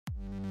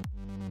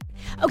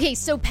Okay,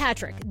 so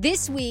Patrick,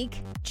 this week,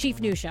 Chief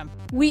Newsham,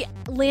 we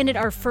landed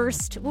our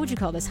first, what would you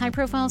call this,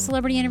 high-profile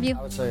celebrity interview?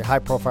 I would say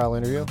high-profile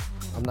interview.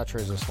 I'm not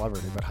sure he's a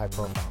celebrity, but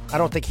high-profile. I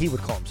don't think he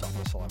would call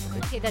himself a celebrity.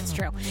 Okay, that's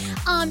true.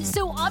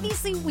 So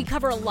obviously we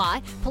cover a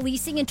lot.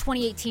 Policing in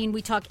 2018,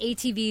 we talk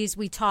ATVs,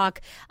 we talk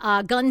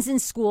guns in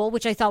school,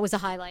 which I thought was a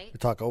highlight. We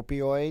talk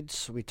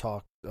opioids. We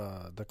talk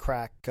the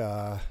crack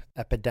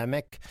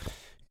epidemic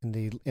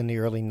in the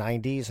early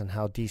 90s and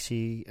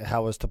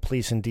how was the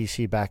police in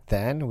DC back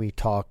then. We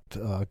talked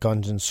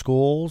guns in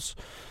schools,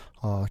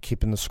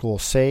 keeping the school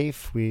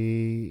safe.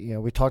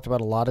 We talked about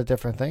a lot of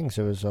different things.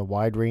 It was a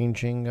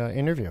wide-ranging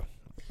interview.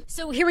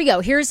 So here we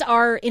go. Here's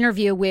our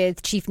interview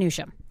with Chief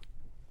Newsham.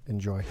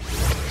 Enjoy.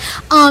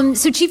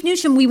 So Chief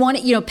Newsham, we want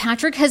to,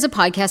 Patrick has a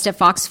podcast at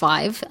Fox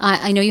 5.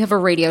 I know you have a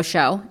radio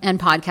show and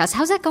podcast.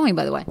 How's that going,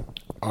 by the way?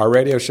 Our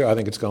radio show, I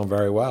think it's going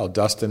very well.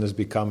 Dustin is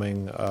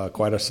becoming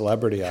quite a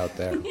celebrity out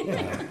there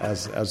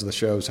as the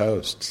show's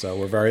host. So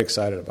we're very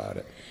excited about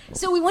it.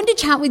 So we wanted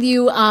to chat with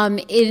you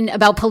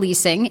about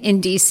policing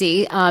in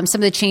D.C., some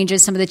of the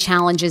changes, some of the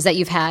challenges that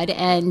you've had.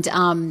 And,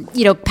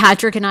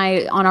 Patrick and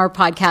I on our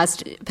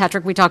podcast,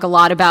 Patrick, we talk a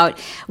lot about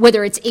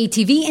whether it's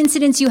ATV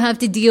incidents you have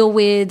to deal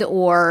with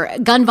or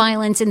gun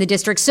violence in the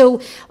district.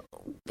 So,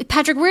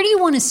 Patrick, where do you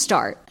want to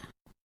start?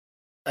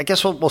 I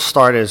guess what we'll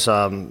start is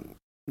a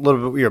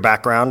little bit of your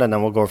background, and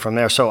then we'll go from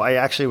there. So I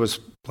actually was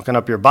looking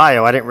up your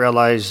bio. I didn't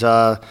realize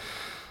you're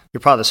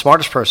probably the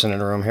smartest person in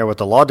the room here with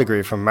a law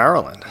degree from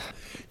Maryland.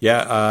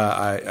 Yeah,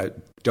 I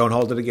don't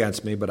hold it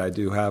against me, but I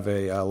do have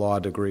a law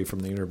degree from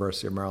the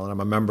University of Maryland.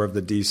 I'm a member of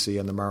the D.C.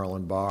 and the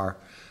Maryland Bar.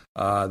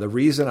 The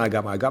reason I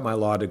got my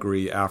law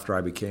degree after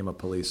I became a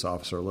police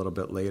officer a little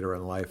bit later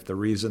in life, the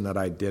reason that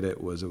I did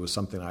it was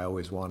something I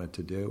always wanted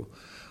to do.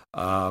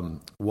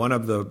 One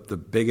of the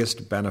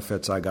biggest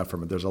benefits I got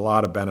from it, there's a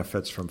lot of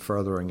benefits from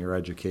furthering your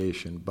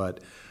education,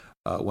 but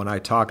when I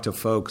talk to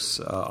folks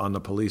on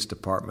the police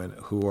department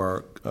who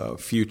are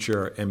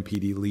future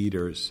MPD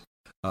leaders,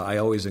 I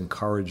always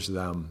encourage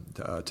them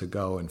to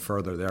go and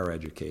further their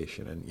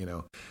education.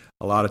 And,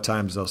 a lot of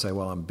times they'll say,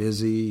 well, I'm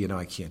busy,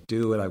 I can't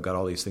do it. I've got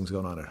all these things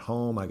going on at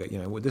home.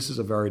 This is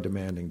a very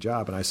demanding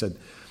job. And I said,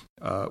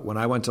 when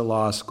I went to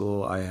law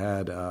school, I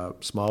had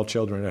small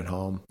children at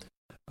home.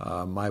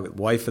 My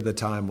wife at the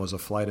time was a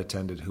flight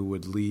attendant who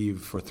would leave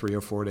for 3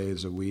 or 4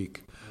 days a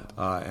week.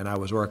 And I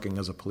was working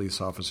as a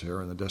police officer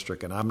here in the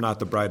district, and I'm not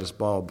the brightest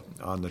bulb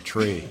on the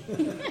tree.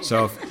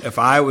 So if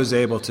I was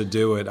able to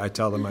do it, I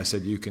tell them, I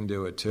said, you can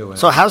do it too. And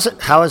so how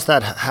has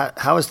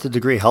the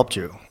degree helped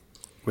you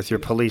with your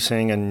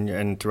policing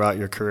and throughout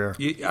your career?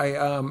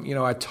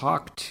 I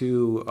talk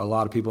to a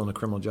lot of people in the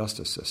criminal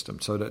justice system,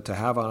 so to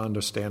have an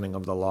understanding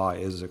of the law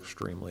is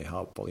extremely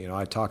helpful.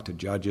 I talk to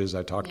judges,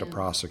 I talk to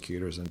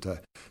prosecutors, and to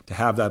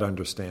have that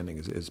understanding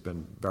has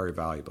been very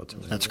valuable to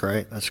me. That's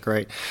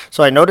great.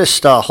 So I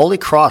noticed Holy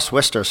Cross,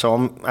 Worcester, so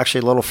I'm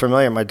actually a little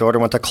familiar. My daughter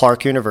went to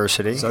Clark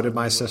University. So did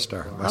my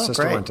sister. My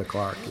sister went to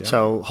Clark. Yeah.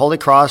 So Holy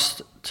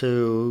Cross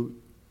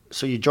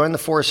So you joined the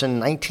force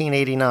in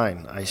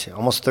 1989. I see,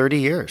 almost 30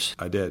 years.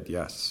 I did,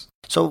 yes.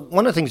 So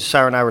one of the things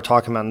Sarah and I were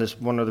talking about, and this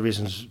one of the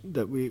reasons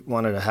that we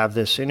wanted to have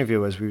this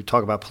interview is we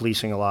talk about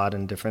policing a lot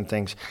and different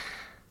things.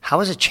 How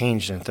has it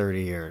changed in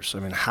 30 years? I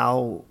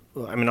know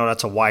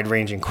that's a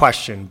wide-ranging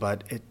question,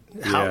 but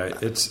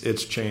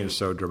it's changed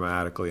so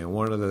dramatically. And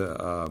one of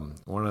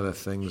the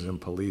things in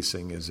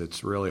policing is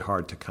it's really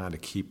hard to kind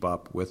of keep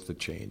up with the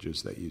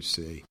changes that you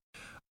see.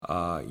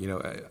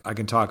 I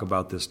can talk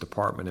about this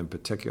department in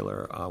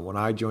particular. When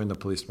I joined the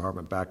police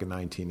department back in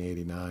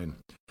 1989,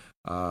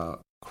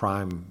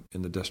 crime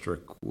in the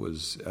district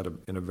was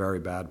in a very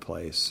bad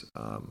place.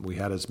 We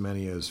had as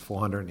many as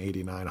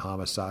 489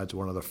 homicides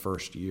one of the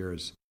first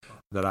years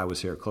that I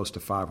was here, close to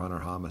 500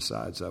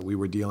 homicides. We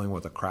were dealing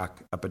with a crack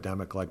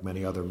epidemic like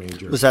many other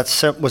major. Was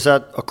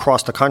that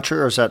across the country,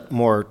 or is that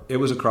more? It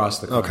was across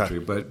the country,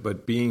 okay.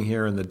 But being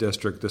here in the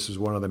district, this is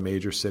one of the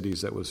major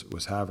cities that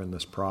was having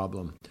this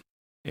problem.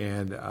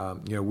 And,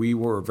 we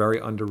were very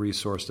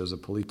under-resourced as a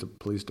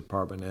police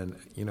department. And,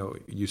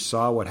 you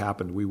saw what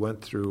happened. We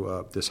went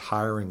through this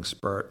hiring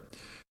spurt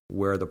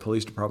where the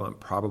police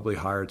department probably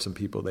hired some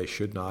people they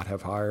should not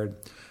have hired.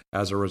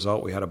 As a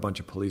result, we had a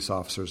bunch of police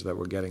officers that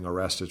were getting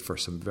arrested for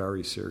some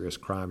very serious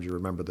crimes. You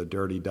remember the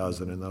Dirty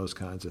Dozen and those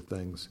kinds of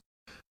things.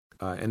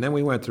 And then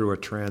we went through a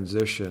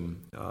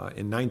transition.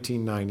 In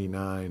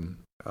 1999,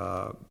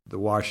 the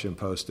Washington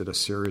Post did a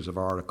series of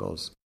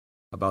articles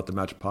about the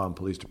Metropolitan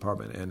Police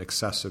Department and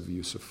excessive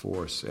use of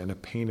force, and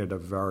it painted a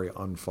very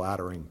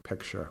unflattering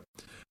picture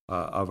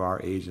of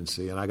our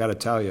agency. And I got to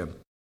tell you,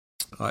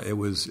 it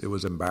was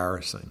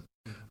embarrassing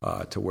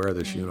to wear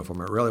this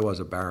uniform. It really was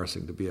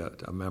embarrassing to be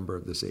a member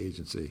of this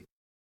agency.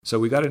 So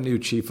we got a new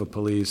chief of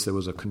police. There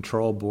was a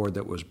control board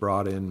that was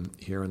brought in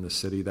here in the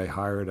city. They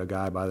hired a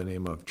guy by the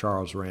name of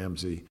Charles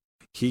Ramsey.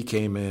 He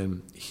came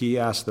in. He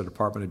asked the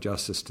Department of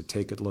Justice to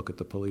take a look at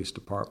the police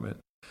department.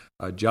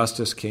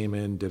 Justice came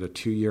in, did a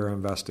 2-year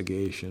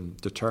investigation,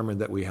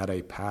 determined that we had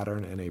a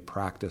pattern and a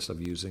practice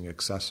of using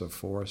excessive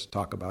force.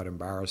 Talk about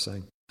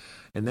embarrassing.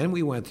 And then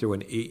we went through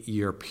an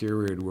 8-year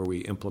period where we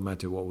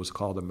implemented what was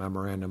called a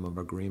memorandum of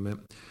agreement,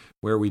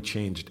 where we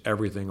changed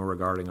everything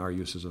regarding our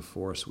uses of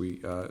force.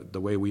 The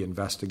way we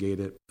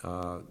investigated,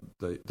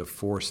 the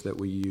force that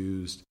we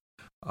used,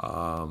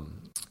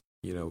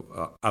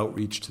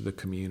 outreach to the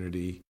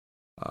community,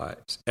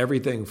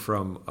 everything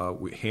from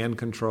hand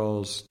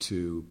controls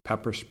to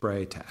pepper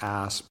spray to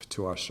ASP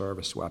to our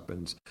service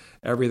weapons.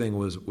 Everything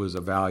was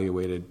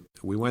evaluated.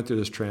 We went through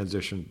this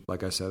transition,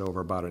 like I said, over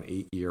about an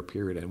 8-year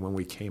period. And when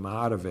we came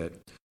out of it,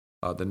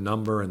 the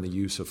number and the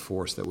use of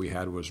force that we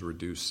had was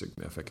reduced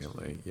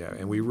significantly. Yeah,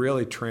 and we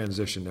really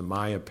transitioned, in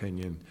my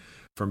opinion,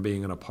 from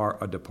being in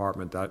a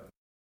department that,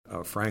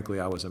 frankly,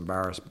 I was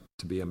embarrassed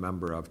to be a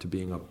member of, to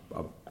being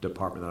a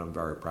department that I'm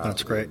very proud of.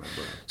 That's great.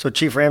 So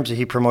Chief Ramsey,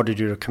 he promoted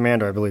you to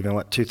commander, I believe,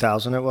 in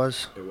 2000 it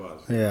was? It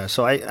was. Yeah,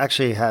 so I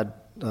actually had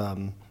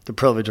the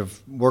privilege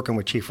of working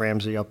with Chief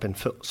Ramsey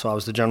so I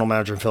was the general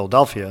manager in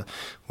Philadelphia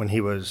when he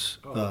was,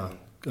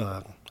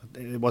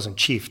 it wasn't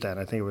chief then,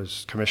 I think it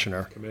was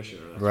commissioner.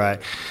 Commissioner, that's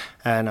right.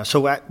 And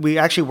so we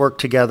actually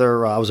worked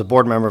together. I was a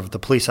board member of the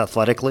Police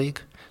Athletic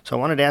League. So I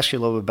wanted to ask you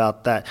a little bit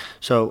about that.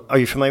 So are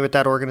you familiar with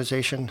that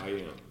organization? I am.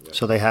 Yes.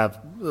 So they have,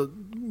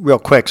 real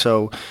quick,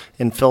 so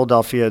in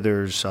Philadelphia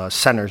there's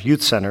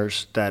youth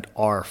centers that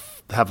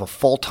have a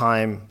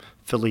full-time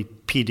Philly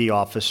PD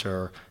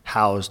officer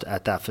housed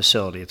at that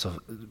facility. It's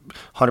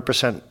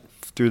 100%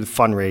 through the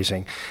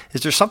fundraising.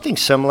 Is there something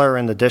similar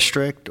in the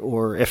district,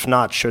 or if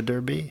not, should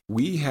there be?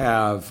 We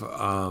have,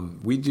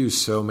 we do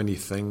so many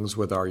things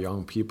with our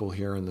young people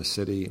here in the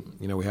city.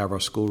 We have our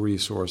school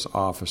resource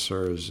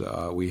officers.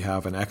 We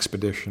have an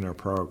expeditioner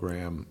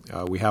program.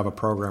 We have a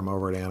program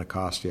over at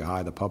Anacostia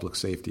High, the Public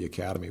Safety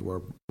Academy,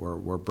 where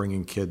we're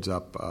bringing kids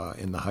up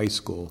in the high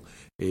school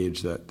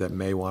age that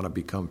may want to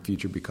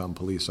become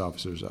police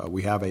officers.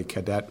 We have a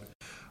cadet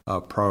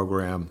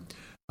program.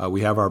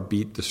 We have our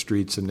Beat the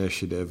Streets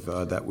initiative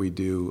that we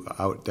do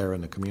out there in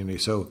the community.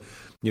 So,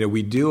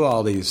 we do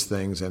all these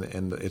things,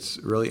 and it's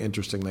really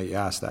interesting that you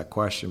asked that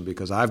question,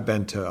 because I've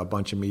been to a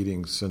bunch of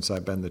meetings since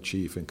I've been the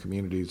chief in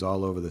communities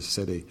all over the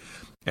city.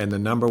 And the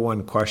number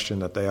one question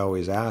that they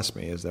always ask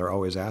me is,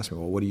 well,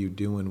 what are you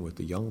doing with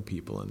the young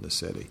people in the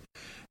city?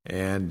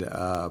 And,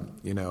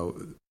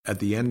 at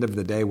the end of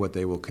the day, what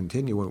they will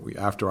continue,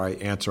 after I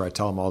answer, I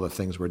tell them all the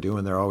things we're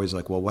doing, they're always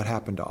like, well, what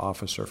happened to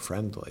Officer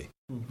Friendly?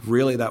 Mm-hmm.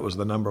 Really, that was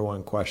the number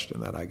one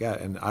question that I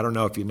get. And I don't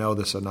know if you know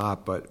this or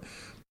not, but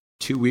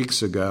 2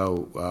 weeks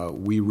ago,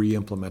 we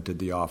re-implemented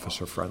the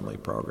Officer Friendly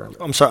program.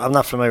 I'm sorry, I'm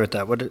not familiar with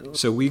that.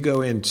 So we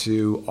go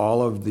into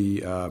all of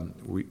the,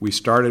 we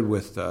started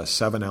with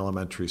 7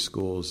 elementary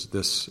schools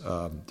this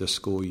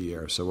school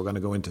year. So we're going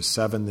to go into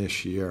 7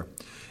 this year.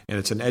 And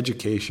it's an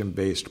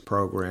education-based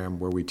program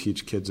where we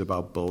teach kids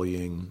about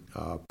bullying,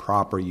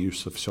 proper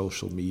use of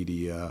social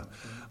media,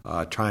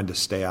 trying to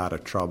stay out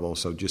of trouble,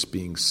 so just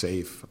being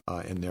safe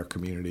in their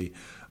community,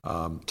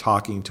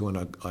 talking to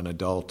an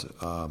adult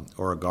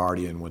or a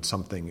guardian when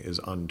something is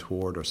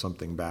untoward or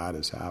something bad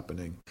is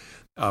happening.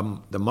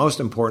 The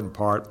most important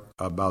part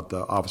about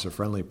the Officer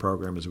Friendly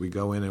program is we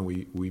go in and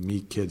we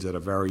meet kids at a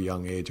very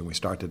young age, and we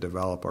start to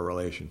develop a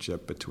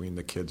relationship between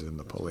the kids and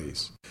the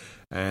police.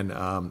 And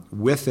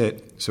with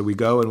it, so we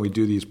go and we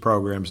do these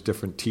programs,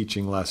 different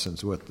teaching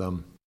lessons with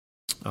them.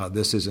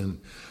 This is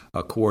in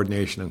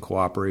coordination and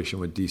cooperation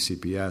with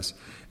DCPS.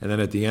 And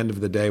then at the end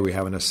of the day, we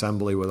have an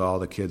assembly with all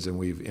the kids, and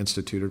we've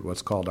instituted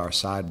what's called our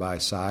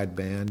side-by-side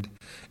band.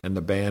 And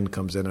the band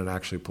comes in and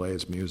actually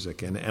plays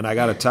music. And I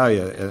got to tell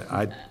you,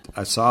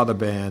 I saw the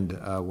band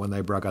when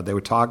they broke out. They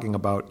were talking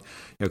about,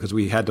 because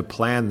we had to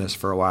plan this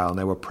for a while, and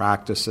they were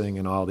practicing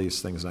and all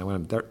these things. And I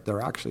went,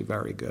 they're actually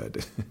very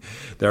good.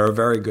 They're a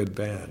very good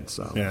band.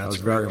 So I was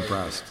very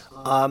impressed.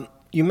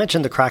 You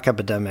mentioned the crack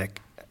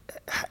epidemic.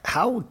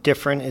 How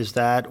different is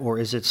that, or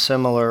is it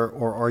similar,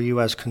 or are you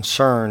as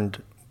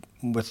concerned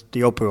with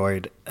the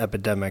opioid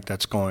epidemic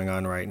that's going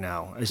on right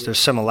now? Is there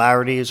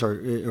similarities,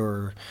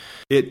 or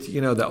it?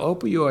 The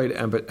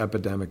opioid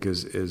epidemic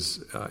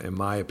is in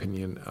my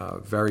opinion,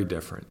 very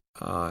different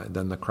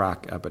than the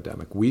crack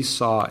epidemic. We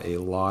saw a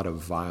lot of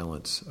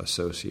violence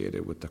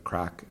associated with the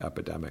crack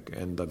epidemic,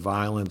 and the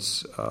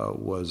violence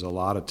was a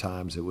lot of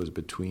times it was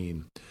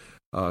between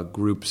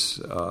groups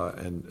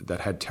and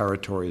that had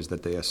territories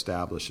that they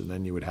established, and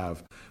then you would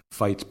have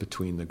fights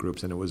between the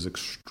groups, and it was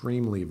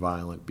extremely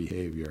violent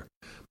behavior,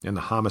 and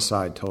the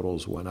homicide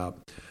totals went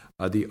up.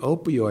 The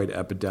opioid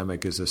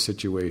epidemic is a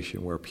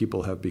situation where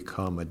people have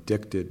become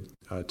addicted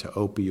to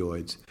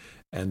opioids,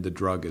 and the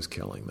drug is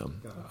killing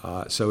them.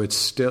 So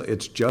it's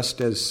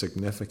just as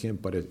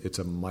significant, but it's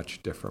a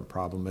much different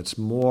problem. It's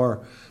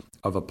more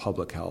of a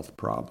public health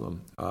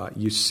problem.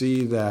 You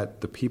see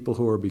that the people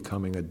who are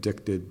becoming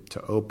addicted to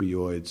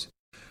opioids,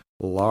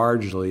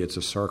 largely it's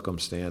a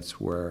circumstance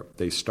where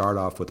they start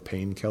off with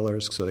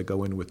painkillers, so they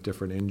go in with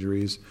different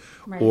injuries,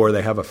 right. Or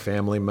they have a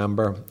family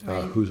member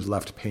who's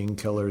left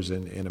painkillers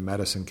in a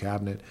medicine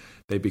cabinet.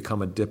 They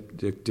become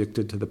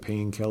addicted to the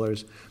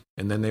painkillers,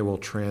 and then they will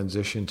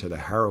transition to the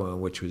heroin,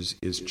 which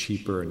is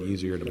cheaper and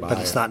easier to buy. But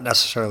it's not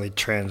necessarily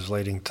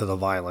translating to the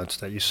violence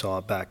that you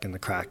saw back in the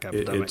crack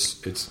epidemic.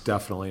 It's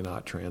definitely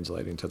not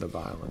translating to the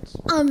violence.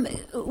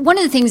 One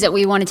of the things that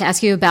we wanted to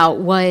ask you about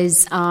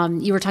was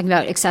you were talking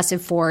about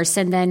excessive force,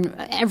 and then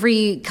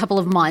every couple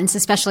of months,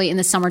 especially in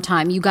the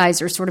summertime, you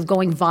guys are sort of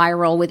going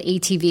viral with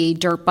ATV,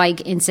 dirt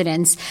bike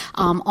incidents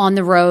on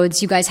the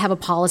roads. You guys have a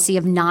policy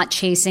of not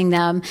chasing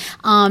them.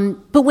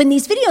 But when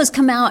these videos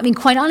come out, I mean,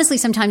 quite honestly,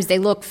 sometimes they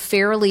look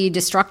fairly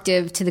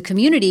destructive to the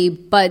community,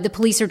 but the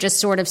police are just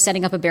sort of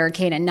setting up a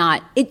barricade and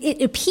not,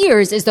 it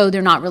appears as though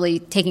they're not really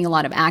taking a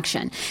lot of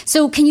action.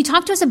 So can you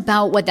talk to us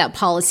about what that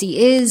policy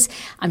is?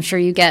 I'm sure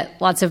you get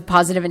lots of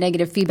positive and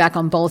negative feedback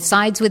on both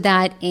sides with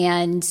that,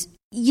 and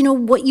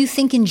what you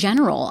think in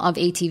general of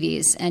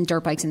ATVs and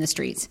dirt bikes in the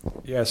streets.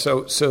 Yeah,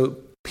 so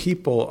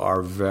people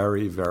are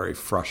very, very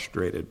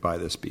frustrated by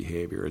this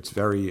behavior. It's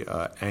very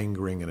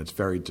angering and it's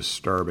very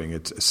disturbing.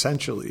 It's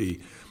essentially,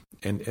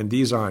 and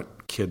these aren't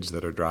kids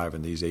that are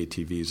driving these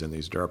ATVs and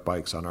these dirt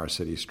bikes on our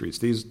city streets.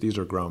 These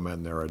are grown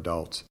men, they're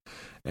adults.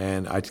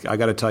 And I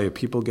got to tell you,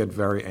 people get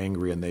very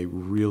angry and they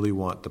really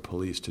want the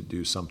police to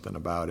do something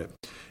about it.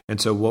 And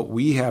so what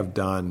we have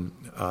done,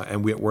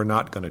 and we're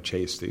not going to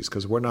chase these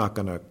because we're not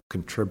going to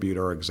contribute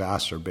or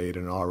exacerbate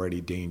an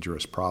already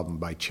dangerous problem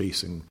by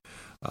chasing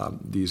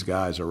these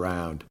guys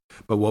around.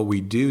 But what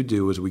we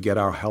do is we get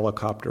our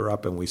helicopter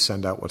up and we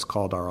send out what's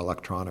called our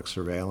electronic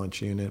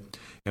surveillance unit.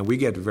 And we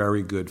get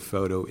very good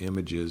photo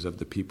images of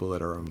the people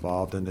that are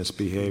involved in this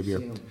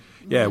behavior.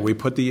 Yeah, we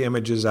put the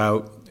images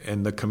out,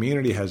 and the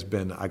community has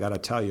been, I got to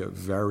tell you,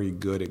 very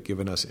good at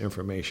giving us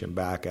information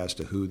back as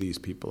to who these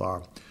people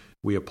are.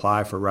 We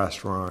apply for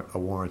arrest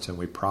warrants and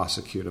we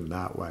prosecute them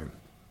that way.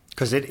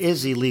 Because it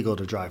is illegal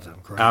to drive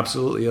them, correct?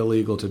 Absolutely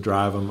illegal to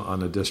drive them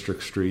on the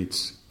district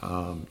streets.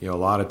 A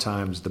lot of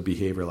times the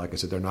behavior, like I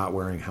said, they're not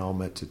wearing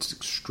helmets. It's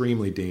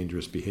extremely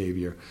dangerous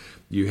behavior.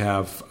 You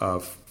have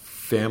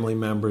family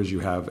members, you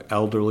have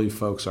elderly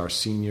folks, our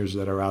seniors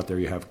that are out there,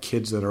 you have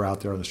kids that are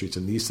out there on the streets,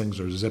 and these things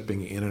are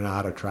zipping in and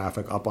out of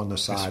traffic up on the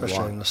sidewalk.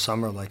 Especially in the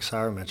summer, like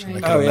Sarah mentioned.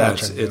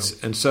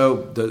 Right. And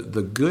so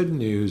the good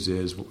news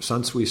is,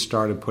 since we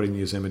started putting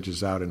these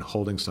images out and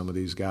holding some of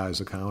these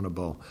guys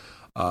accountable,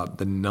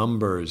 the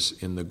numbers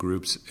in the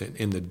groups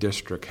in the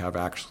district have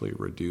actually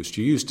reduced.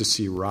 You used to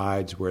see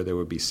rides where there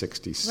would be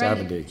 60,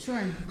 70. Right,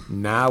 sure.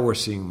 Now we're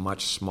seeing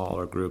much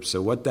smaller groups.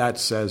 So what that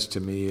says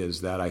to me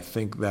is that I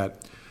think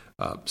that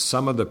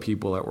some of the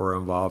people that were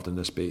involved in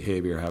this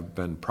behavior have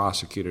been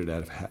prosecuted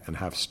and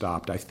have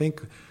stopped. I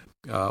think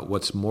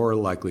what's more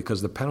likely,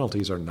 because the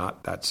penalties are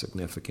not that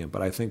significant,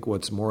 but I think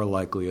what's more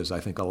likely is I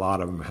think a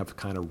lot of them have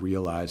kind of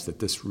realized that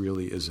this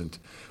really isn't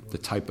the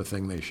type of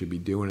thing they should be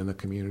doing in the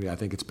community. I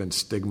think it's been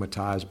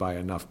stigmatized by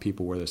enough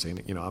people where they're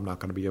saying, I'm not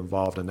going to be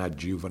involved in that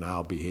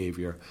juvenile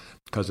behavior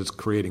because it's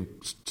creating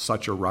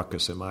such a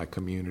ruckus in my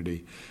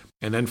community.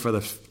 And then for the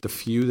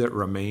few that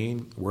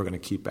remain, we're going to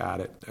keep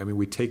at it. I mean,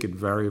 we take it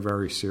very,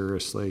 very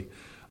seriously.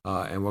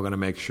 And we're going to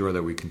make sure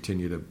that we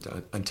continue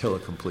to until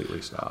it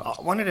completely stops.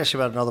 I wanted to ask you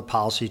about another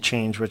policy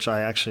change, which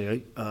I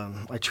actually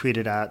I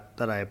tweeted at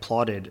that I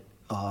applauded,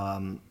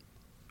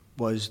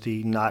 was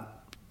the not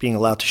being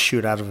allowed to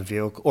shoot out of a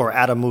vehicle or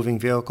at a moving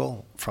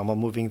vehicle from a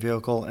moving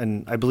vehicle.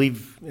 And I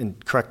believe,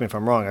 and correct me if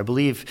I'm wrong, I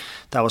believe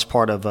that was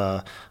part of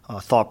a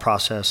thought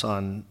process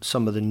on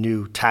some of the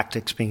new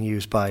tactics being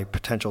used by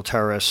potential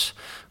terrorists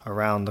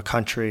around the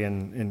country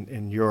and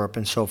in Europe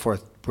and so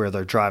forth, where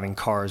they're driving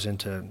cars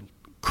into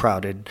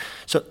crowded.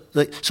 So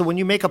when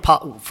you make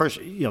first,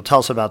 tell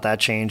us about that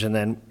change, and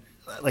then,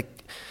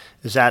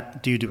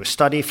 do you do a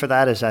study for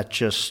that? Is that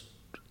just,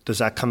 does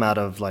that come out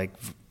of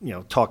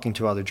talking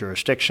to other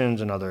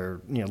jurisdictions and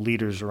other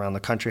leaders around the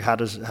country? How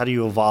do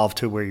you evolve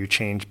to where you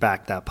change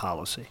back that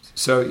policy?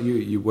 So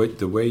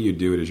the way you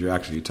do it is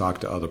you talk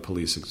to other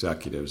police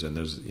executives, and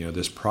there's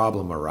this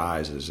problem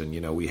arises,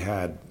 and we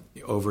had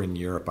over in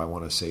Europe, I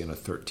want to say in a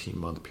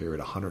 13-month period,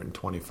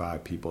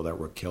 125 people that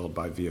were killed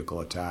by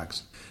vehicle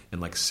attacks,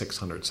 and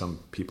 600 some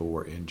people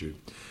were injured.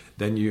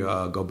 Then you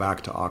go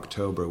back to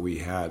October, we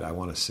had, I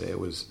want to say it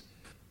was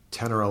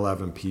 10 or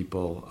 11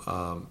 people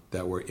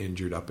that were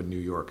injured up in New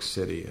York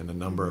City, and a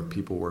number of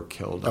people were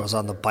killed. That was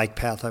on the bike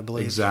path, I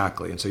believe.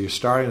 Exactly. And so you're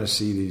starting to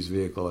see these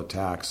vehicle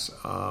attacks,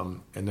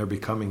 and they're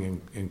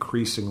becoming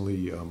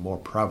increasingly more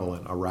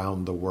prevalent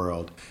around the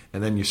world.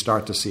 And then you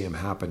start to see them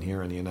happen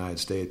here in the United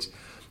States.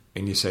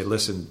 And you say,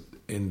 listen,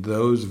 in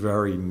those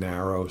very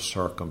narrow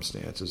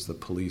circumstances, the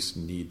police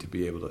need to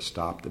be able to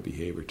stop the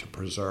behavior to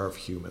preserve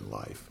human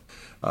life.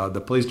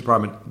 The police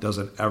department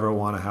doesn't ever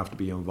want to have to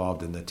be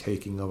involved in the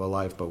taking of a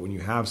life, but when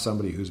you have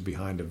somebody who's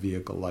behind a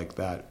vehicle like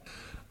that,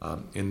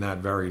 in that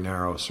very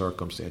narrow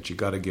circumstance, you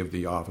got to give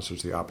the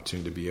officers the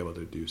opportunity to be able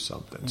to do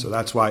something. So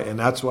that's why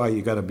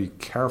you got to be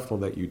careful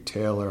that you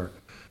tailor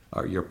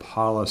your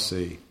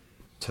policy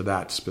to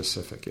that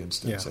specific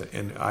instance. Yeah.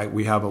 And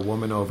we have a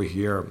woman over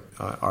here,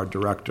 our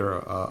director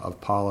of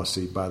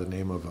policy by the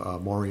name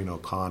of Maureen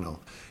O'Connell.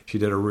 She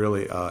did a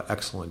really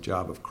excellent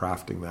job of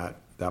crafting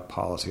that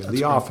policy. And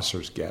the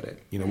officers get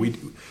it.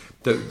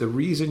 The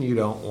reason you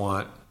don't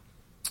want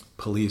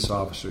police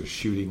officers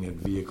shooting at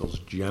vehicles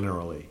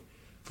generally,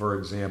 for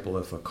example,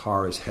 if a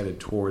car is headed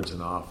towards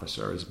an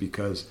officer, is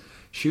because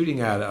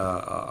shooting at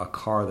a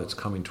car that's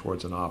coming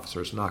towards an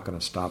officer is not going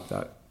to stop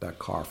that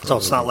car. So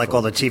it's not like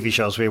all the TV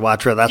shows we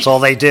watch where that's all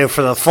they do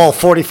for the full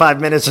 45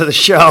 minutes of the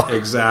show.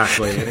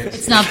 Exactly.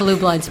 It's not Blue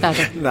Bloods,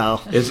 Patrick. No.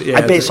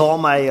 I base all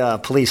my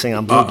policing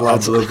on Blue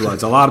Bloods. Blue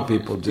Bloods. A lot of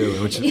people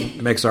do, which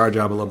makes our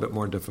job a little bit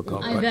more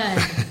difficult. I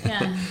bet,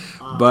 yeah.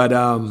 But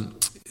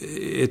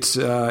it's,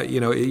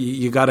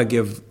 you got to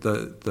give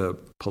the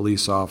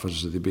police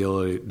officers the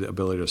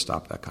ability to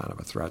stop that kind of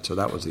a threat. So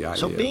that was the idea.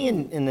 So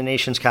being in the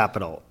nation's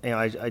capital,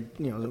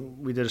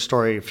 we did a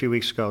story a few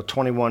weeks ago.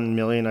 21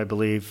 million, I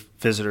believe,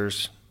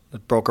 visitors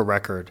that broke a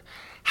record.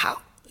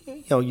 How,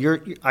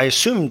 I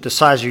assume the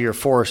size of your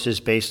force is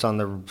based on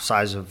the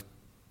size of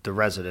the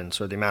residents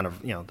or the amount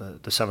of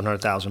the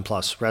 700,000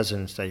 plus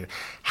residents that you.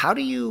 How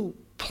do you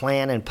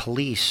plan and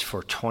police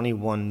for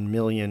 21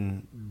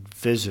 million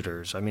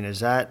visitors? I mean,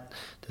 does that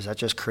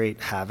just create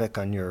havoc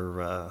on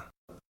your?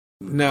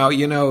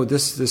 No,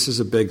 this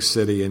is a big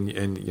city,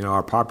 and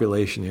our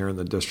population here in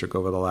the district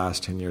over the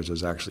last 10 years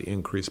has actually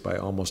increased by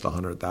almost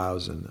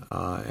 100,000.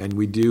 And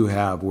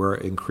we're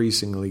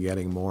increasingly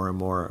getting more and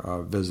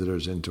more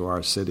visitors into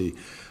our city.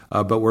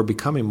 But we're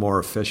becoming more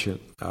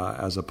efficient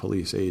as a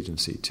police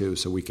agency, too,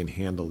 so we can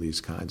handle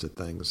these kinds of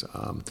things.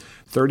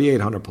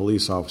 3,800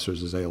 police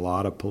officers is a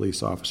lot of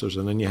police officers,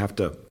 and then you have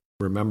to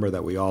remember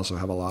that we also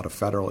have a lot of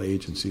federal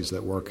agencies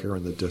that work here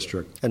in the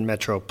district. And you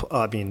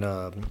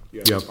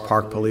have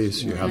Park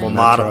Police, you have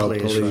Metro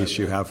Police, right.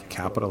 You have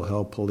Capitol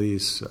Hill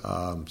Police.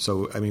 And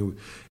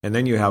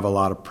then you have a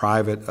lot of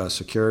private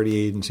security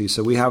agencies.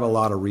 So we have a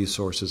lot of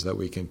resources that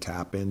we can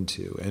tap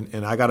into.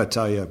 And I got to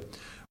tell you,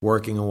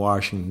 working in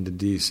Washington,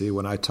 D.C.,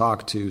 when I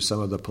talk to some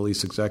of the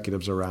police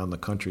executives around the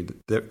country,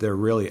 they're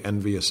really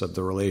envious of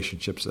the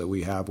relationships that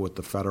we have with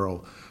the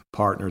federal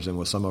partners and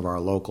with some of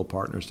our local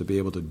partners to be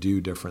able to do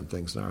different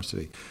things in our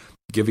city.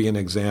 Give you an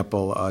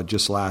example,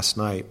 just last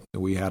night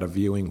we had a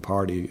viewing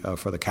party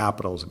for the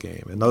Capitals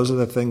game. And those are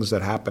the things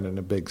that happen in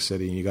a big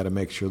city, and you got to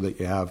make sure that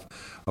you have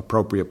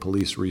appropriate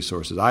police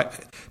resources.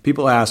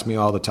 People ask me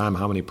all the time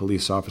how many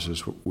police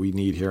officers we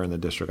need here in the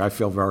district. I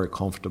feel very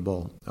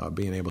comfortable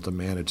being able to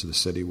manage the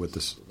city with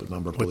the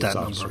number of police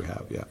officers we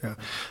have.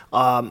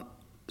 Yeah.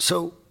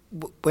 So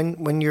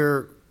when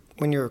you're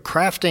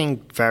crafting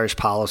various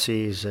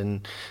policies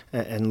and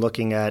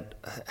looking at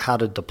how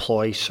to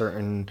deploy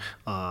certain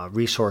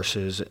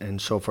resources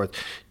and so forth,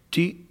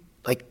 you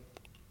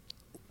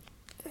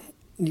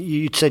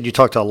said you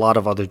talked to a lot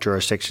of other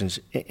jurisdictions.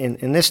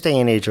 In this day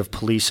and age of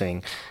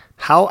policing,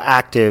 how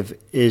active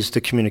is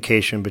the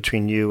communication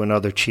between you and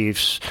other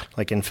chiefs,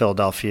 like in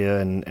Philadelphia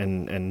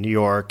and New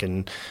York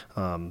and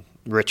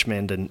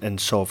Richmond and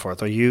so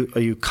forth? Are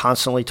you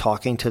constantly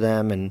talking to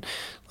them and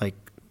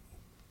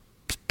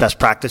best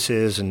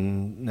practices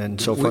and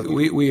so forth?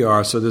 We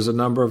are. So there's a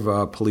number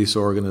of police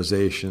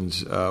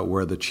organizations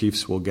where the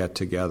chiefs will get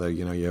together.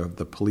 You have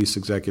the Police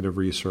Executive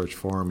Research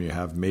Forum. You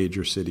have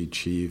major city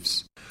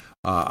chiefs.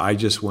 I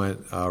just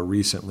went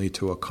recently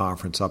to a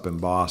conference up in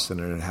Boston,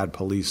 and it had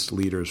police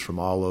leaders from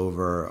all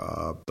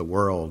over the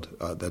world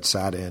that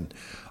sat in.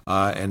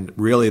 And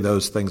really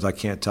those things, I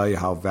can't tell you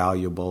how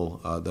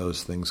valuable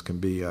those things can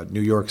be.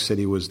 New York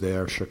City was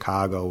there.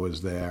 Chicago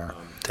was there.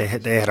 They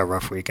had a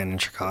rough weekend in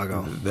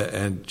Chicago.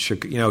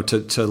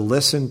 To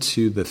listen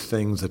to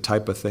the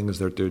type of things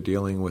that they're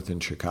dealing with in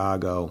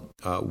Chicago,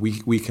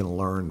 we can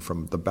learn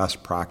from the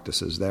best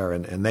practices there,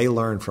 and they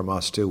learn from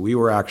us too. We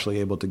were actually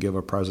able to give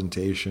a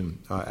presentation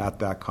at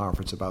that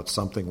conference about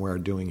something we're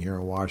doing here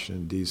in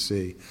Washington,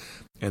 D.C.,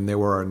 and there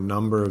were a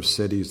number of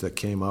cities that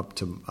came up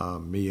to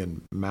me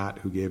and Matt,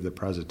 who gave the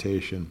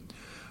presentation,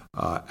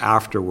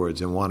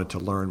 afterwards and wanted to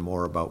learn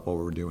more about what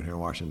we're doing here in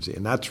Washington, D.C.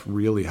 And that's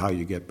really how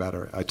you get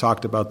better. I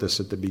talked about this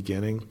at the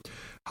beginning,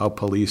 how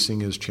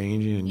policing is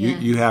changing, and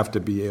you have to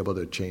be able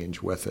to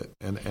change with it.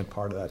 And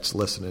part of that's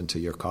listening to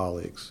your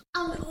colleagues.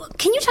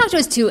 Can you talk to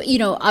us too,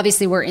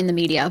 obviously we're in the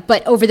media,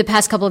 but over the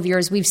past couple of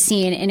years, we've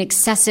seen an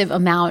excessive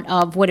amount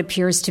of what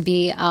appears to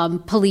be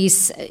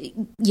police,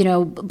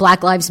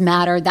 Black Lives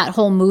Matter, that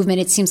whole movement.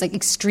 It seems like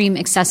extreme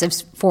excessive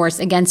force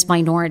against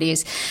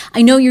minorities.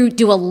 I know you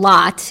do a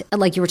lot,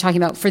 like you were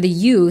talking about, for the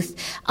youth.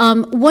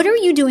 What are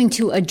you doing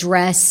to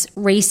address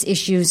race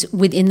issues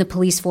within the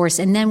police force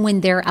and then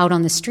when they're out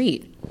on the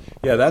street?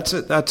 Yeah, that's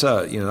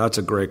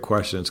a great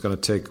question. It's going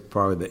to take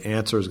probably the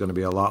answer is going to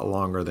be a lot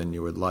longer than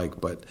you would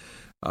like, but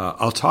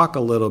I'll talk a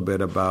little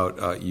bit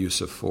about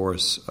use of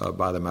force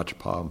by the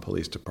Metropolitan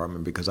Police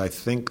Department, because I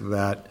think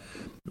that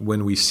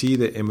when we see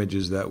the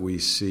images that we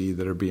see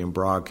that are being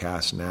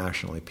broadcast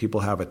nationally,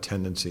 people have a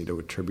tendency to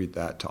attribute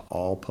that to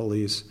all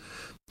police.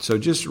 So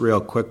just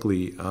real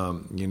quickly,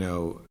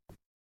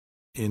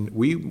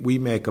 we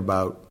make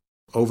about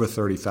over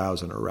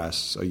 30,000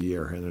 arrests a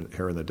year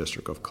here in the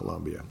District of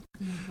Columbia.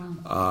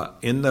 Mm-hmm.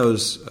 In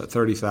those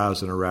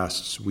 30,000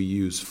 arrests, we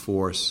use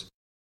force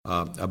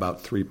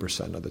about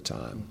 3% of the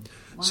time.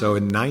 Wow. So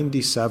in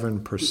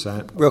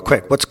 97%... Real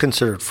quick, what's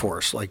considered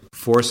force?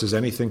 Force is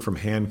anything from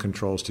hand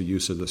controls to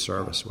use of the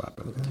service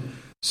weapon. Okay.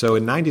 So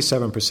in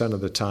 97%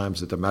 of the times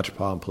that the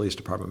Metropolitan Police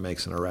Department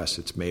makes an arrest,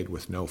 it's made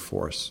with no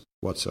force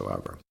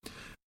whatsoever.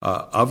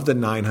 Of the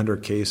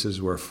 900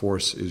 cases where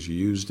force is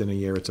used in a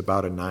year, it's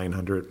about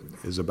 900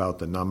 is about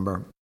the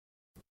number.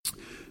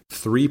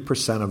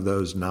 3% of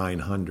those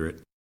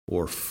 900,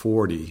 or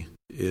 40,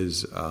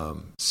 is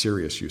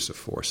serious use of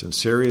force. And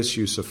serious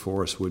use of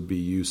force would be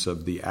use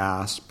of the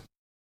ASP,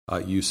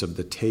 use of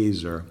the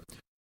taser,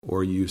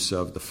 or use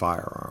of the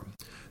firearm.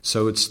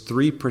 So it's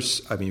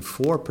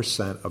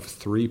 4% of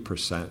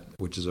 3%,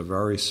 which is a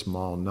very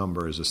small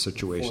number, is a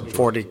situation.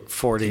 40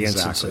 exactly.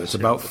 Instances. It's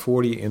about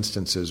 40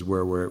 instances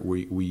where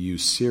we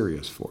use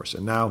serious force.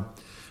 And now,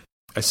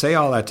 I say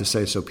all that to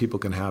say so people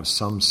can have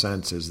some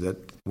sense is that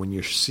when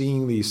you're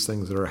seeing these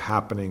things that are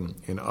happening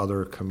in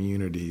other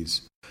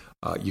communities,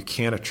 you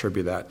can't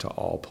attribute that to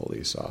all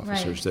police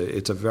officers. Right.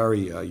 It's a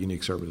very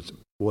unique service.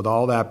 With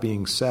all that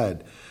being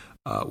said,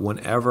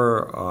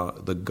 whenever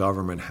the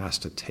government has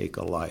to take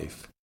a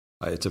life,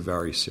 it's a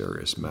very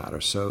serious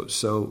matter.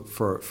 So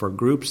for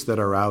groups that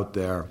are out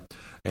there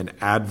and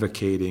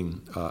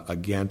advocating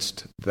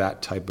against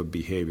that type of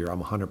behavior,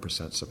 I'm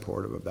 100%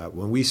 supportive of that.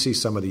 When we see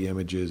some of the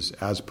images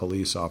as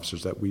police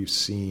officers that we've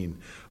seen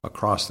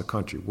across the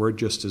country, we're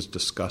just as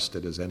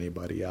disgusted as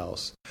anybody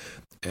else.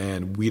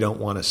 And we don't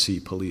want to see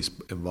police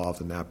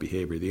involved in that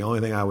behavior. The only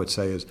thing I would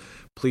say is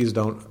please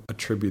don't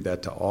attribute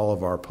that to all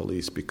of our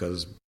police,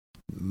 because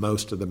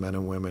most of the men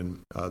and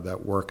women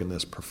that work in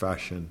this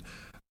profession,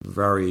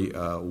 very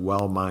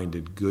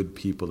well-minded, good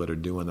people that are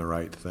doing the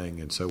right thing.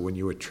 And so when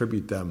you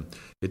attribute them,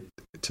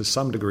 to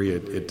some degree,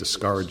 it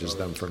discourages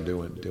them from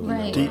doing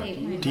right.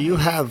 that. Do you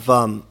have,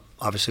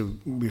 obviously,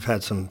 we've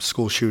had some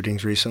school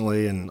shootings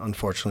recently, and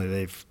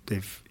unfortunately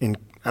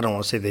I don't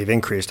want to say they've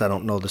increased. I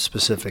don't know the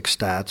specific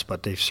stats,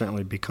 but they've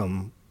certainly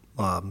become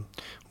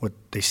what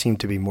they seem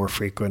to be more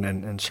frequent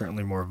and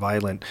certainly more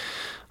violent.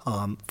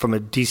 From a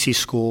DC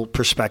school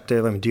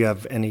perspective, do you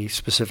have any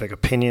specific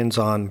opinions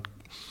on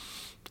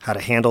how to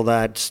handle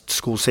that,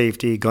 school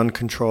safety, gun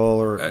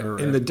control? Or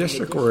in the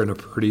district, we're in a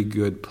pretty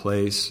good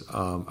place.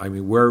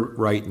 We're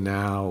right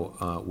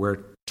now, we're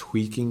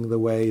tweaking the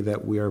way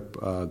that we are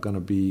going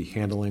to be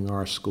handling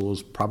our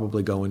schools.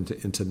 Probably going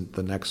into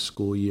the next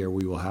school year,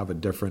 we will have a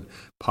different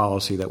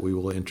policy that we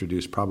will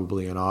introduce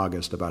probably in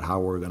August about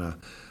how we're going to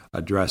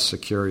address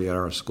security at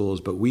our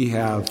schools. But we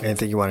have...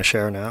 Anything you want to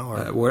share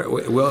now? We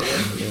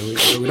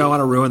don't want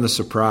to ruin the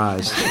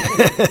surprise.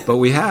 But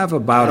we have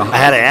about... I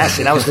had to ask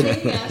you.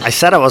 I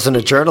said I wasn't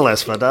a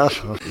journalist, but...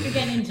 You're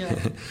getting into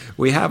it.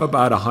 We have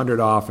about 100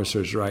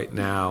 officers right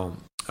now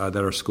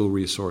that are school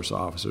resource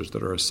officers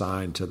that are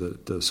assigned to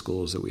the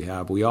schools that we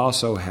have. We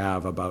also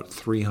have about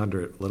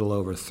 300, little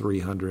over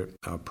 300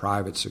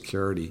 private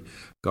security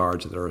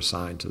guards that are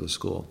assigned to the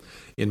school.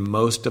 In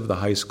most of the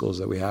high schools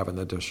that we have in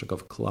the District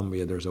of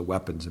Columbia, there's a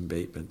weapons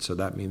abatement. So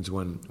that means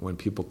when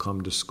people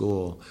come to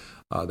school,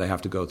 they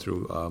have to go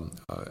through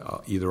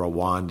either a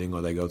wanding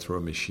or they go through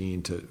a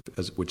machine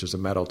which is a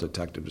metal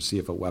detector to see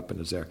if a weapon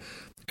is there.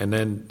 And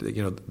then,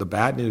 the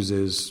bad news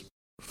is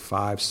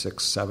 5,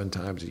 6, 7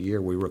 times a year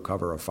we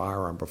recover a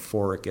firearm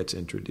before it gets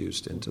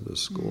introduced into the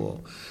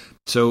school.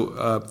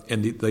 So,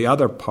 and the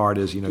other part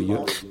is,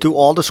 do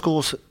all the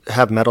schools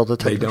have metal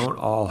detectors? They don't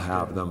all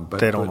have them,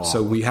 but they don't all.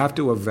 So we have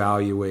to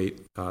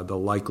evaluate the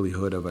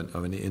likelihood of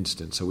an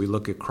instance. So we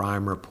look at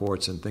crime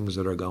reports and things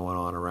that are going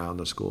on around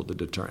the school to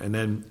determine, and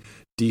then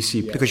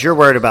DC. Because you're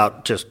worried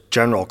about just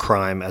general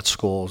crime at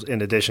schools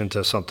in addition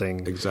to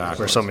something exactly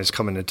where somebody's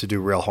coming in to do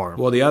real harm.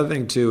 Well, the other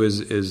thing, too,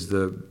 is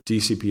the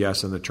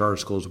DCPS and the charter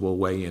schools will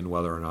weigh in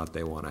whether or not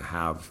they want to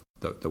have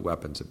the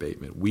weapons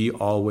abatement. We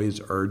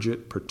always urge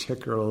it,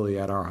 particularly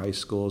at our high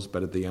schools,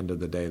 but at the end of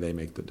the day, they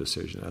make the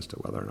decision as to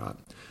whether or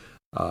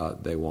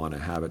not they want to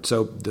have it.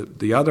 So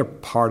the other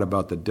part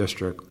about the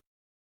district,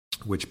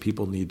 which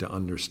people need to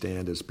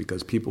understand, is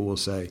because people will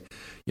say,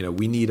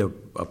 we need a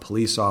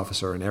police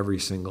officer in every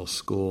single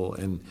school.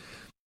 And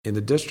in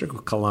the District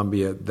of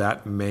Columbia,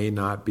 that may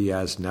not be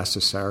as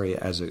necessary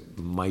as it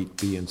might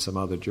be in some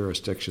other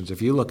jurisdictions.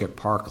 If you look at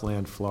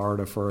Parkland,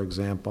 Florida, for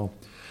example,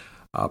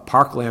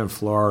 Parkland,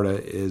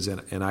 Florida is,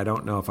 and I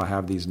don't know if I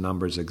have these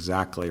numbers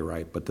exactly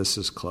right, but this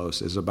is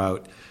close, is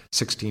about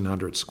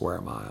 1,600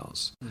 square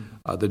miles.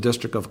 The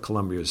District of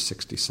Columbia is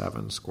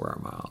 67 square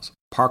miles.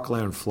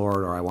 Parkland,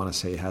 Florida, I want to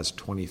say, has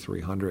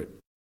 2,300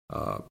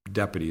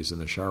 deputies in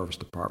the Sheriff's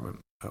Department.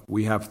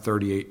 We have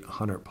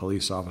 3,800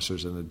 police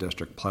officers in the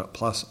district,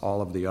 plus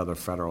all of the other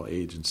federal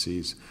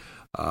agencies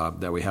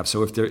that we have.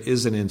 So if there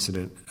is an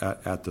incident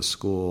at the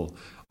school,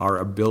 our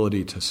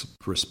ability to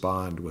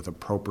respond with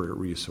appropriate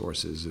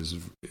resources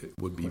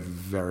would be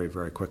very,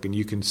 very quick. And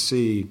you can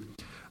see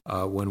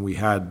when we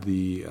had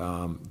the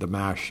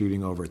mass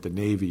shooting over at the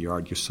Navy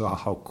Yard, you saw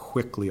how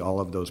quickly all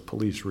of those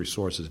police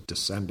resources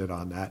descended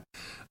on that.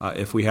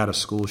 If we had a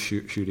school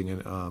shooting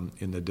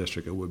in the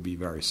district, it would be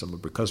very similar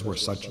because we're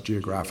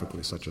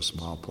geographically such a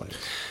small place.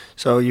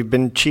 So you've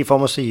been chief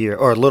almost a year,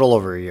 or a little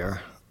over a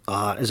year.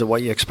 Is it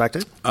what you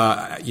expected?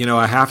 I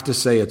have to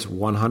say it's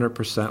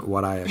 100%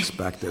 what I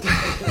expected. And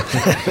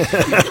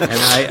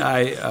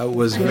I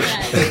was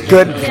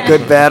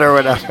good, bad, or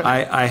whatever.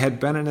 I had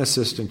been an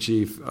assistant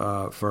chief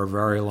for a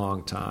very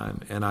long time,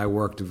 and I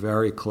worked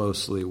very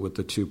closely with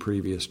the two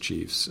previous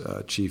chiefs,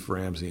 Chief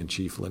Ramsey and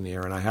Chief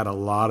Lanier, and I had a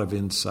lot of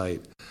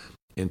insight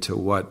into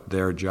what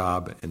their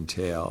job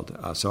entailed.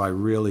 So I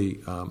really,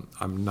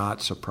 I'm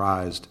not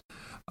surprised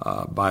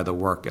by the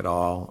work at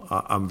all.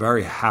 I'm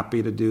very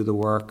happy to do the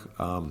work.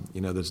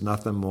 There's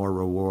nothing more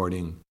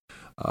rewarding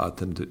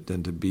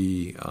than to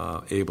be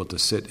able to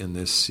sit in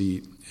this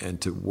seat and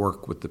to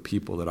work with the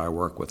people that I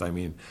work with. I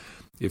mean,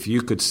 if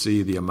you could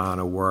see the amount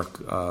of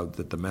work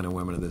that the men and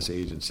women of this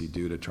agency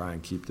do to try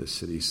and keep this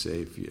city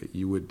safe,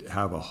 you would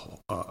have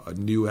a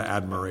new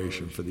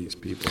admiration for these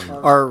people.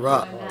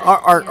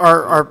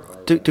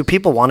 Do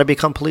people want to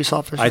become police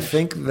officers? I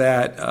think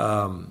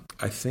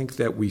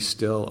that we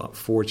still,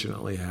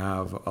 fortunately,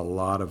 have a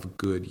lot of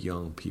good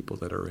young people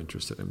that are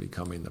interested in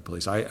becoming the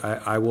police.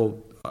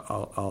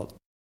 I'll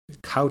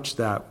couch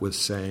that with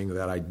saying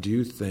that I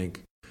do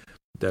think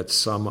that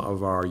some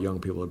of our young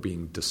people are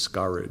being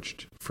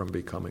discouraged from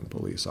becoming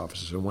police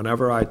officers. And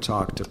whenever I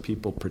talk to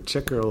people,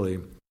 particularly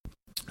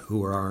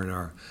who are in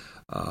our,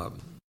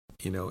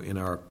 in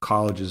our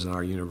colleges and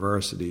our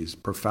universities,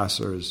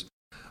 professors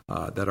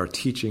that are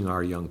teaching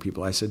our young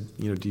people, I said,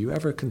 do you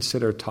ever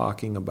consider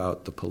talking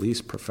about the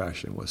police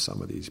profession with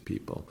some of these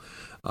people?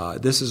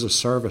 This is a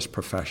service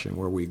profession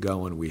where we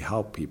go and we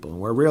help people, and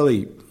we're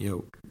really,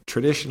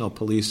 traditional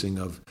policing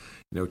of,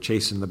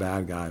 chasing the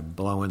bad guy,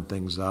 blowing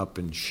things up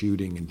and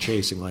shooting and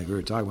chasing like we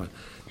were talking about.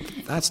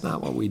 That's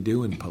not what we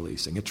do in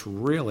policing. It's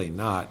really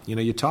not.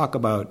 You talk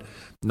about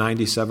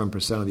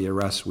 97% of the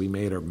arrests we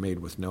made are made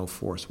with no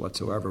force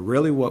whatsoever.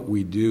 Really what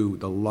we do,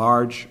 the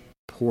large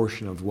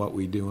portion of what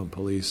we do in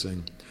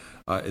policing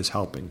is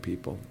helping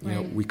people.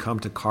 Right. We come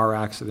to car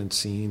accident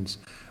scenes.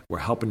 We're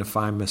helping to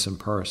find missing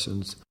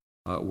persons.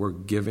 We're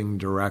giving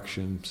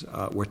directions.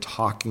 We're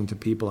talking to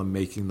people and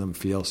making them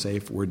feel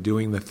safe. We're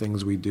doing the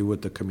things we do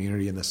with the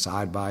community in the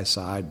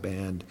side-by-side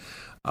band.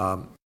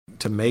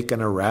 To make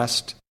an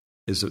arrest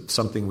is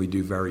something we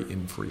do very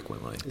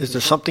infrequently. Is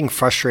there something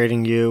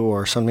frustrating you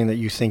or something that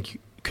you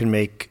think can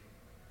make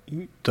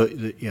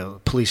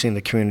policing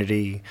the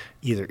community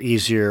either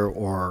easier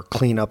or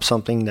clean up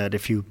something that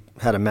if you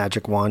had a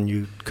magic wand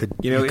you could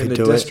do it? In the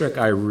district,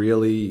 I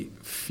really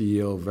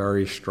feel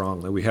very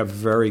strongly. We have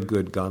very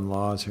good gun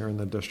laws here in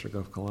the District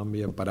of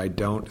Columbia, but I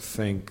don't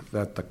think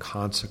that the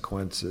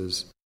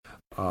consequences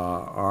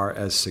are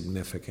as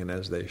significant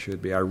as they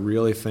should be. I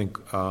really think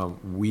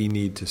we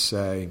need to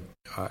say,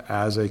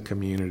 as a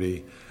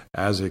community,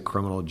 as a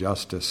criminal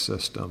justice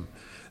system,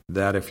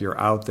 that if you're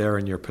out there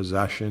and you're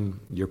possessing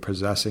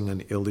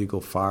an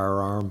illegal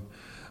firearm,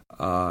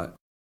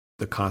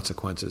 the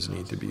consequences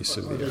need to be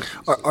severe.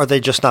 Are they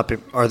just not?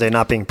 Are they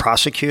not being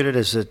prosecuted?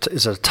 Is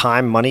it a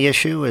time, money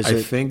issue? I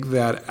think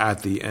that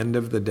at the end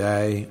of the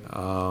day,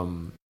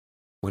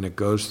 when it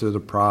goes through the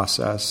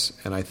process,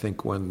 and I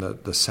think when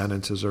the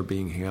sentences are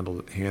being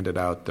handed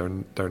out,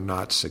 they're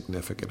not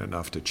significant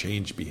enough to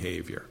change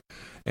behavior.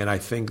 And I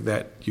think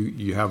that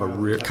you have a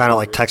real kind of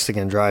like texting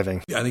and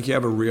driving. I think you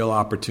have a real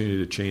opportunity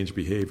to change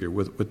behavior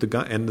with the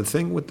gun. And the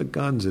thing with the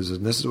guns is,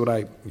 and this is what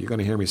you're going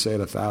to hear me say it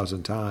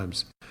 1,000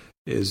 times,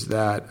 is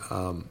that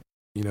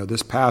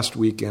this past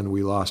weekend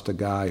we lost a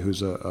guy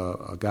who's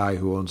a guy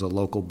who owns a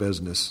local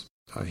business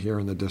here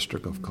in the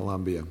District of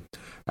Columbia,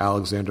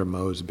 Alexander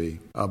Mosby,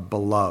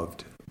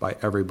 beloved by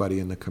everybody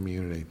in the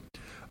community.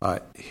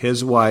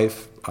 His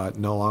wife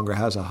no longer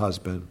has a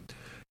husband.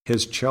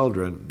 His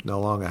children no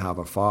longer have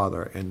a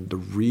father, and the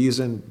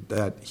reason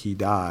that he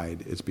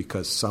died is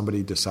because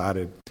somebody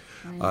decided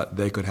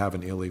they could have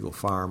an illegal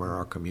firearm in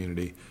our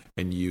community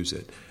and use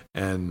it.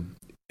 And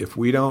if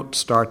we don't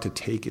start to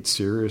take it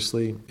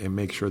seriously and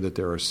make sure that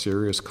there are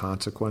serious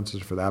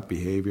consequences for that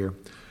behavior,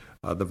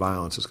 the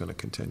violence is going to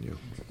continue.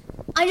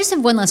 I just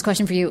have one last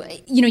question for you.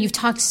 You've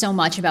talked so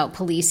much about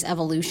police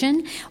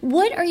evolution.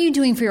 What are you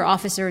doing for your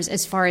officers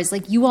as far as,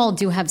 you all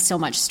do have so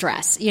much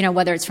stress,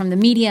 whether it's from the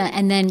media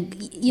and then,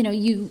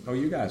 you... Oh,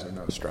 you guys are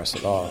no stress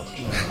at all.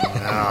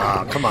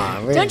 Oh, come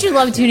on. Don't you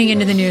love tuning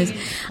into the news?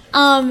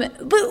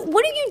 But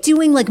what are you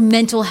doing,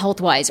 mental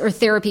health-wise or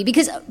therapy?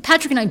 Because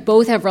Patrick and I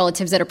both have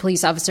relatives that are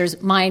police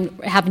officers. Mine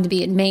happen to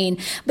be in Maine.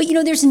 But,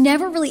 there's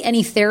never really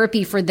any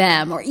therapy for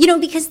them or,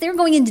 because they're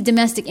going into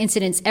domestic incidents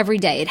incidents every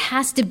day. It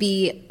has to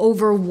be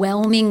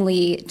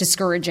overwhelmingly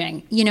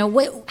discouraging.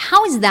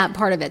 How is that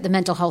part of it, the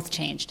mental health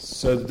changed?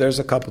 So there's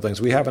a couple things.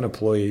 We have an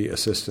employee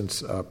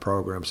assistance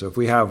program. So if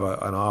we have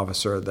an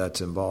officer that's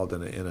involved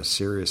in a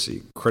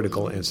seriously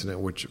critical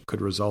incident which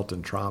could result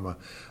in trauma,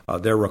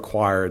 they're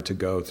required to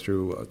go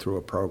through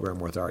a program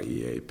with our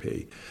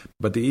EAP.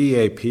 But the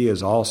EAP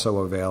is also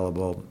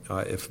available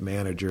if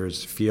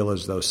managers feel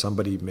as though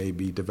somebody may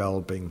be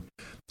developing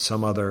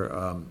some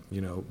other,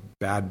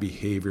 bad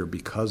behavior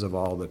because of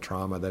all the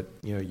trauma that,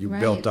 you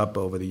built up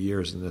over the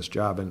years in this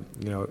job. And,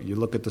 you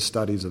look at the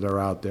studies that are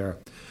out there,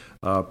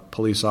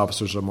 police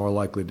officers are more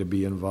likely to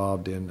be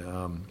involved in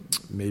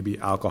maybe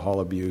alcohol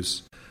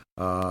abuse.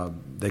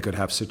 They could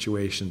have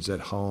situations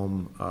at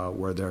home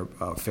where their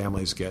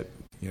families get,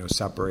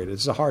 separated.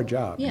 It's a hard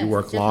job. Yeah, you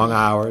work long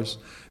hours,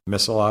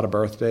 miss a lot of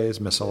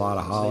birthdays, miss a lot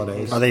of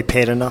holidays. Are they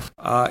paid enough?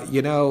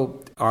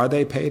 Are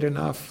they paid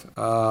enough?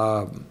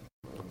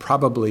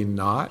 Probably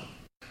not.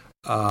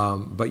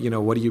 But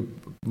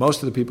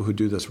most of the people who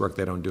do this work,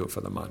 they don't do it for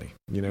the money.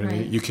 You know what I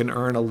mean? You can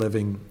earn a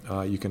living,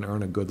 you can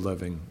earn a good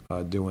living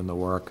doing the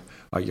work.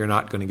 You're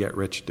not going to get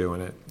rich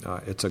doing it.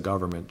 It's a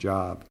government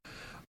job.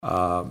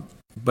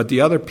 But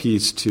the other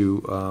piece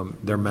to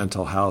their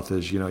mental health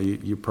is,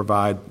 you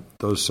provide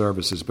those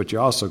services, but you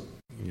also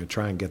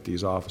try and get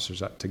these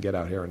officers to get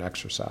out here and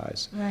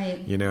exercise. Right.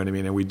 You know what I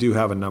mean? And we do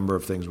have a number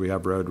of things. We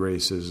have road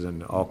races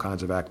and all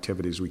kinds of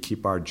activities. We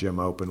keep our gym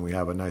open. We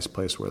have a nice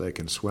place where they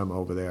can swim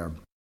over there,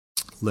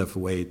 lift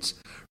weights,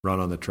 run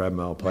on the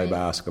treadmill, play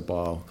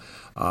basketball.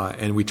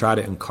 And we try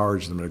to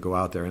encourage them to go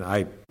out there. And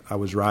I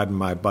was riding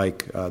my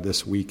bike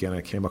this weekend.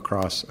 I came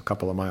across a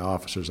couple of my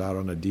officers out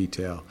on a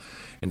detail.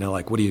 And they're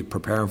like, "What are you,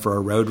 preparing for a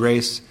road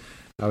race?"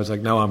 I was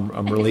like, "No,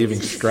 I'm relieving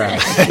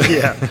stress."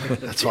 Yeah,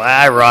 that's why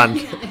I run.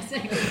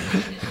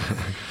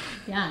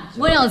 Yeah.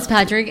 What else,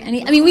 Patrick?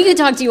 We could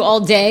talk to you all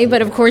day,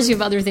 but of course you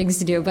have other things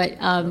to do. But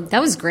that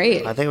was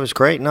great. I think it was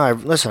great. No, I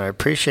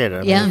appreciate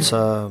it. It's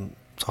a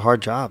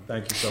hard job.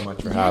 Thank you so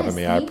much for having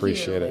me. I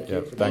appreciate it.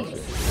 Yeah, thank you.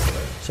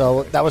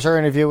 So that was our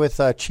interview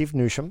with Chief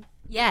Newsham.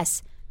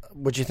 Yes.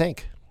 What'd you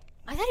think?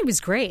 I thought he was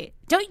great.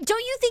 Don't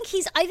you think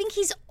I think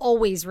he's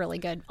always really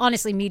good,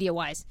 honestly,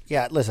 media-wise.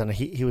 Yeah, listen,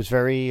 he was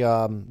very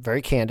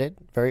very candid,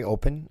 very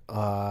open.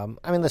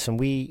 Listen,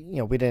 we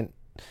didn't.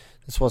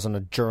 This wasn't a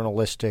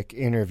journalistic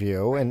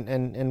interview,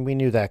 and we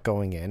knew that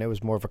going in. It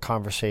was more of a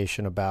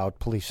conversation about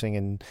policing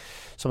and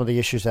some of the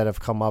issues that have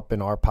come up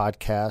in our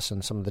podcast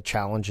and some of the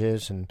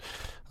challenges and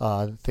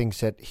things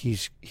that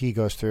he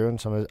goes through.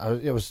 And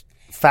it was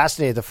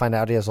fascinating to find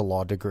out he has a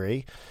law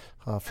degree.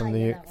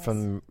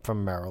 From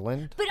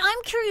Maryland. But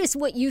I'm curious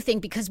what you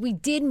think, because we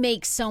did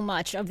make so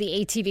much of the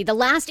ATV. The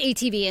last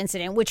ATV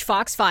incident, which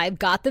Fox 5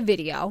 got the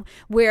video,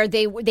 where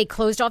they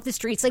closed off the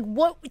streets. Like,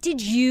 what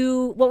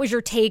was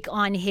your take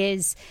on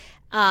his?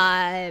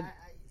 I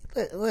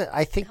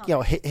think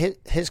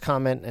his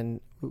comment,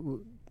 and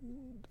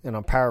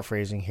I'm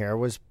paraphrasing here,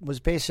 was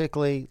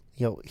basically,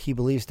 he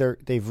believes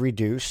they've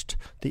reduced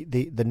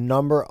the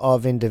number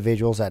of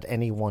individuals at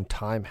any one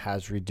time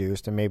has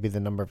reduced, and maybe the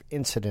number of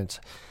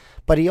incidents.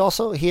 But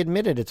he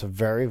admitted it's a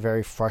very,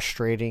 very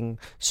frustrating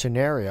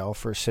scenario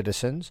for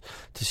citizens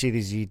to see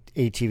these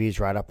ATVs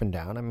ride up and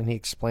down. He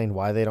explained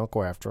why they don't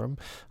go after them.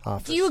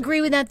 Do you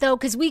agree with that, though?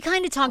 Because we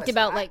kind of talked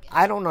about,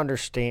 I don't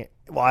understand.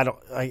 Well, I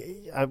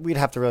don't. We'd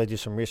have to really do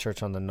some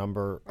research on the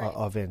number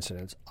of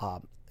incidents.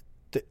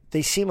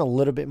 They seem a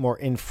little bit more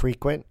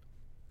infrequent.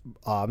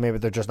 Maybe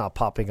they're just not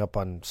popping up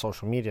on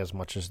social media as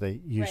much as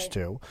they used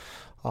to.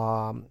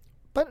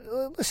 But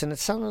listen, it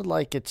sounded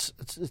like it's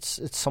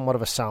somewhat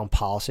of a sound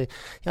policy.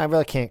 I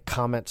really can't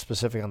comment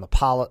specifically on the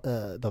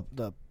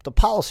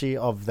policy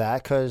of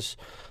that, because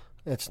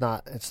it's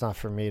not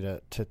for me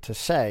to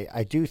say.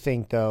 I do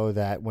think, though,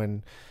 that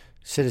when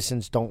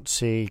citizens don't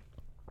see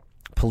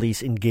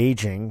police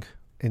engaging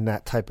in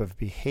that type of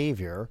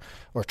behavior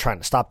or trying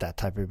to stop that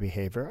type of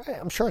behavior,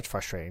 I'm sure it's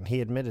frustrating.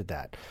 He admitted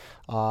that.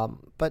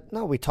 But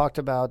no, we talked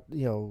about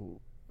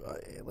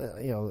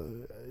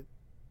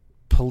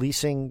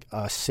policing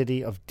a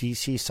city of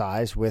DC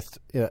size with,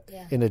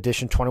 in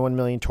addition, 21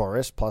 million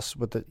tourists, plus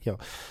with the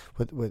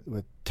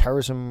with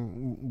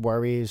terrorism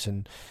worries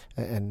and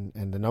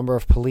the number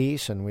of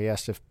police. And we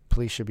asked if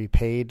police should be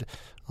paid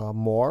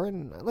more.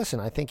 And listen,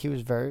 I think he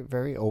was very,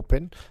 very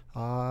open.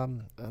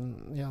 And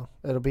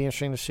it'll be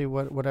interesting to see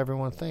what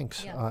everyone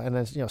thinks. And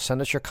then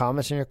send us your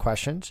comments and your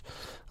questions.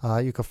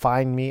 You can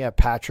find me at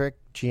Patrick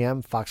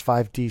GM Fox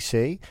 5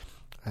 DC.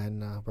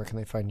 And where can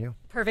they find you?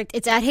 Perfect.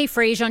 It's at Hey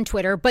Frage on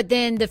Twitter. But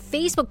then the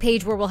Facebook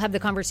page where we'll have the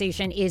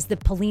conversation is the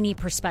Paolini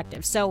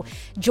Perspective. So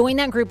join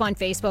that group on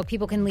Facebook.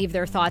 People can leave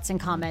their thoughts and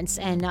comments,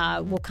 and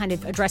we'll kind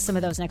of address some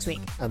of those next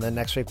week. And then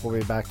next week we'll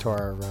be back to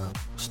our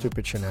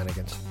stupid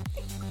shenanigans.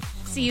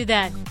 See you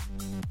then.